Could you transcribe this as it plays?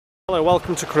Hello,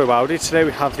 welcome to Crewe Audi. Today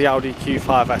we have the Audi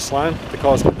Q5 S line. The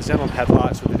car's got the xenon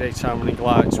headlights with the daytime running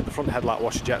lights, with the front headlight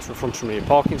washer jets with front and rear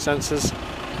parking sensors,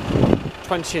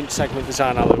 20-inch segment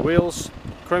design alloy wheels,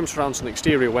 chrome surrounds on the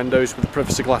exterior windows with the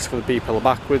privacy glass for the B-pillar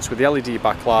backwards, with the LED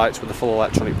backlights with the full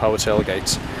electronic power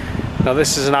tailgate. Now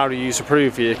this is an Audi user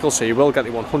approved vehicle, so you will get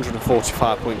the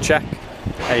 145-point check,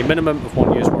 a minimum of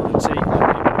 1 year's warranty and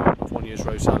a minimum of 1 year's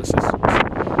roadside assistance.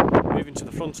 Moving to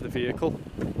the front of the vehicle,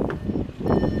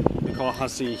 the car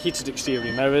has the heated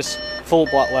exterior mirrors, full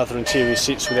black leather interior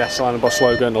seats with the S-Line and Boss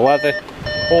logo in the leather,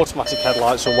 automatic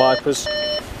headlights and wipers,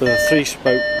 with a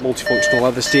 3-spoke multifunctional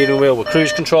leather steering wheel with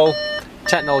cruise control,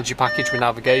 technology package with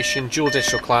navigation, dual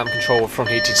digital climate control with front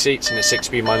heated seats and a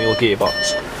 6-speed manual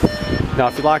gearbox. Now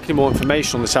if you'd like any more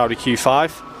information on this Audi Q5,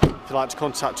 if you'd like to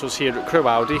contact us here at Crewe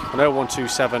Audi on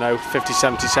 01270 50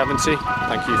 70 70.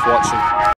 Thank you for watching.